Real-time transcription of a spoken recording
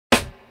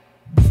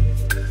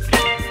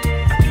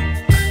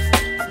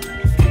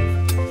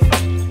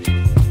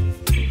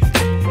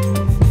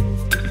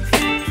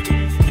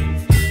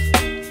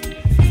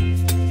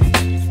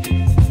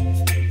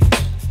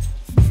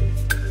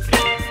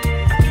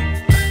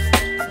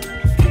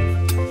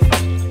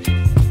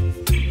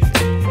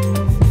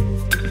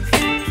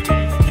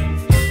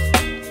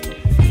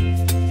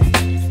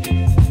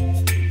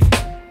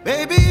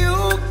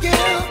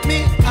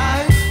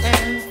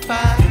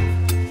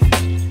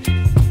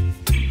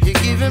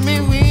giving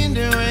me wind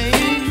and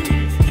rain.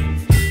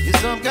 You're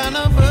some kind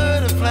of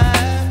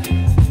butterfly.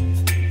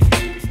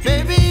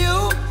 Baby,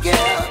 you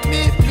give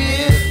me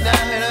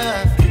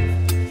midnight.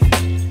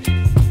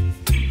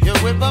 You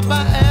whip up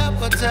my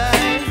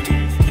appetite.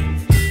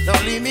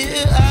 Don't leave me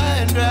here high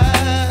and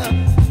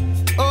dry.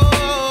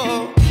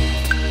 Oh,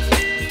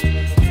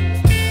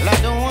 well, I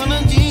don't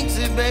wanna jinx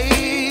it,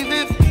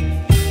 baby.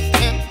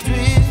 Can't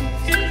twist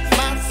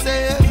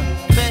myself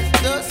at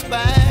the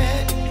spine.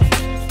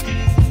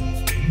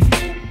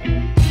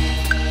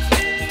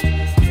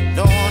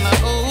 Don't wanna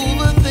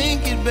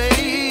overthink it,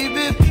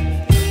 baby.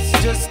 It's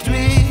just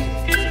twist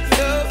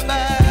your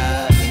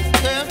body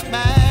and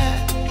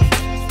mine.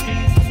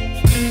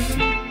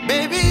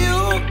 Baby, you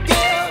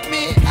give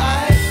me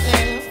ice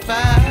and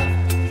fire.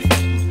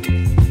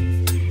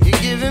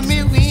 You're giving me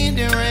wind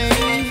and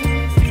rain.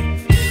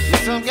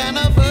 You're some kind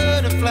of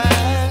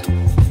butterfly.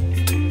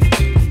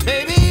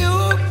 Baby, you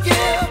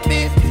give me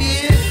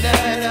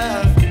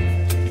midnight.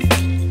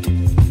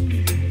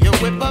 You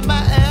whip up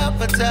my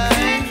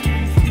appetite.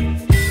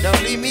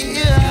 Don't leave me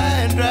here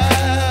high and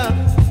dry.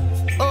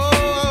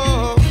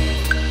 Oh,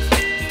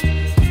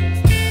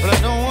 but I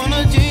don't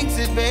wanna jinx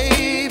it,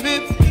 baby.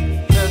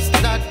 Let's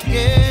not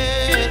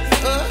get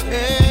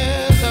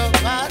ahead of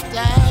my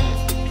time.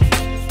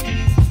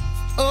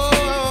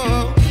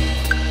 Oh,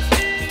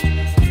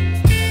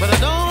 but I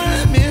don't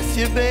wanna miss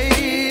you,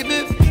 baby.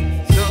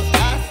 So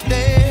I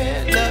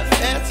stand up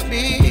and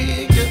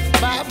speak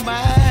my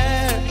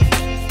mind.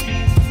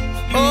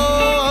 Oh.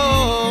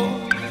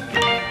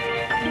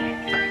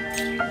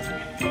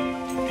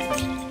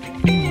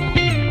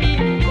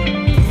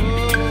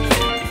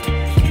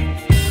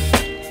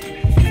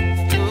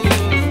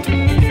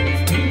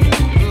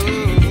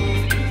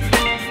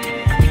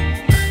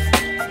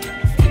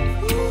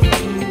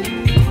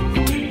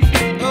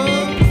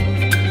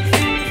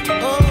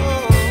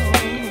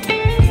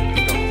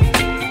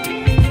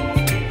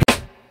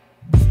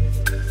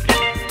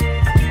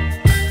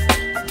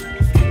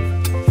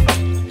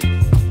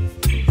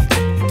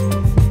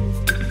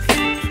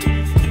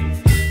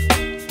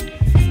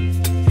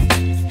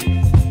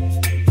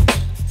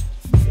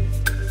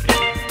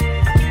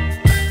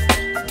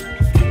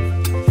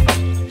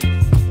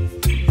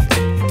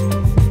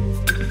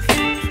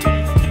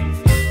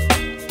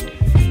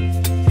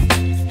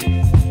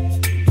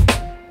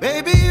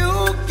 Baby, you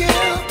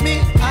give me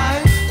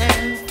ice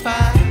and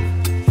fire.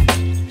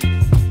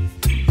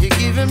 You're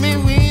giving me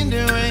wind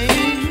and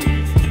rain.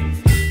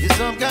 You're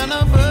some kind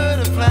of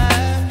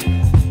butterfly.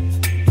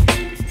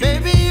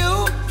 Baby, you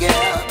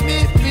give me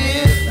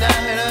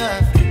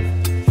midnight.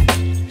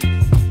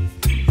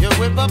 You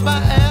whip up my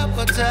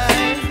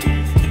appetite.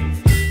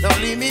 Don't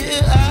leave me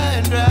here high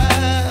and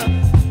dry.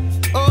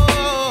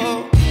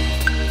 Oh,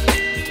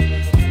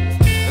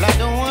 well, I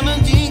don't wanna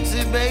jinx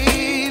it,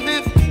 baby.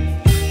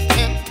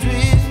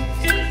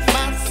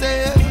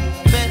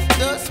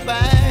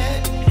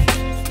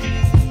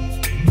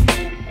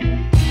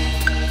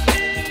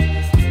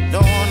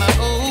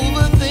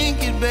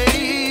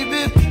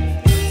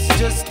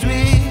 Just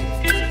twist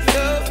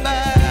your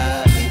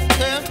body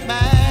and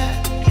mine.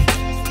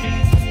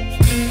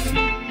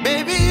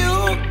 Baby, you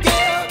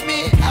give me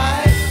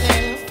ice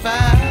and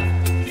fire.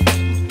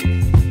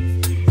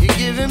 You're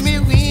giving me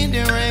wind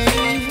and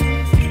rain.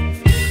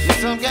 You're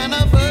some kind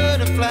of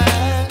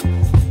butterfly.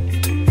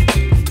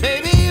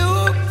 Baby, you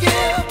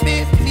give me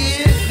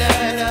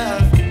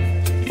midnight.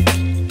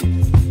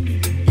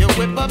 You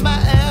whip up my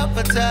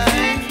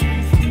appetite.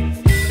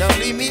 Don't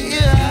leave me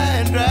here high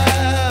and dry.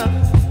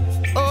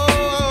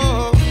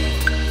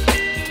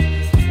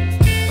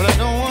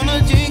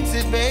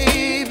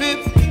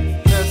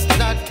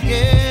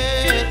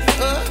 Get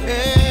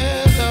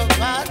ahead of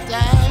my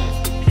time.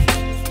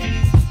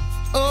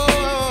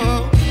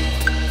 Oh,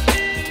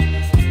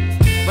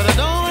 but I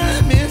don't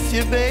wanna miss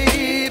you,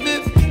 baby.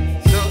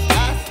 So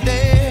I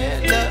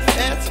stand up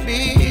and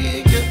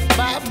speak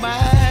my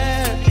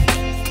mind.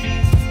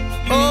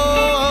 Oh.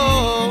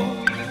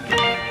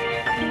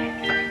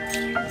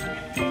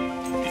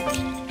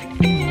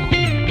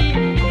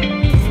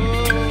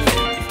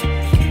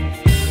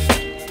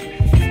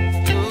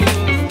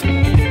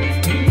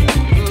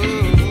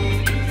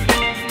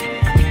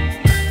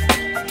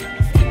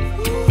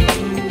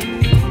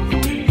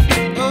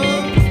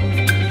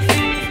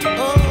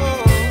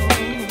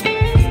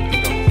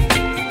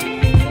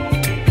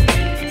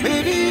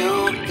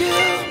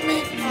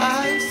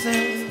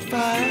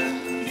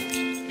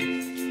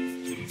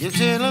 You're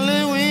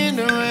chilling wind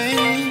and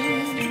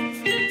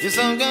rain. You're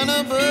some kind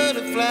of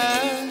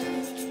butterfly.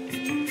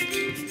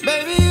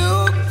 Baby, you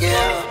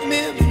give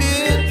me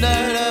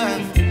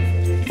midnight.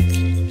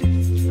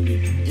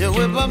 You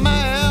whip up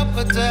my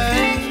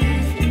appetite.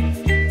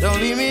 Don't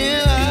leave me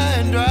here high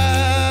and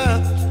dry.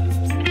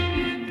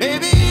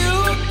 Baby, you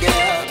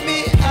give me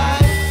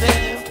ice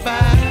and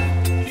fire.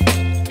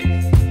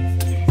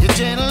 You're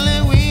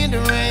channeling wind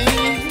and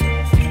rain.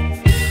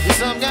 You're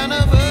some kind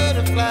of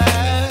butterfly.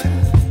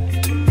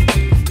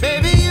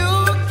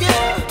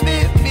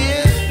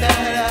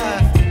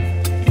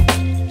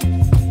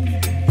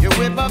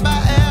 Whip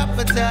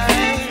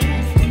appetite.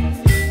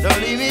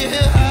 Don't leave me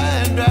here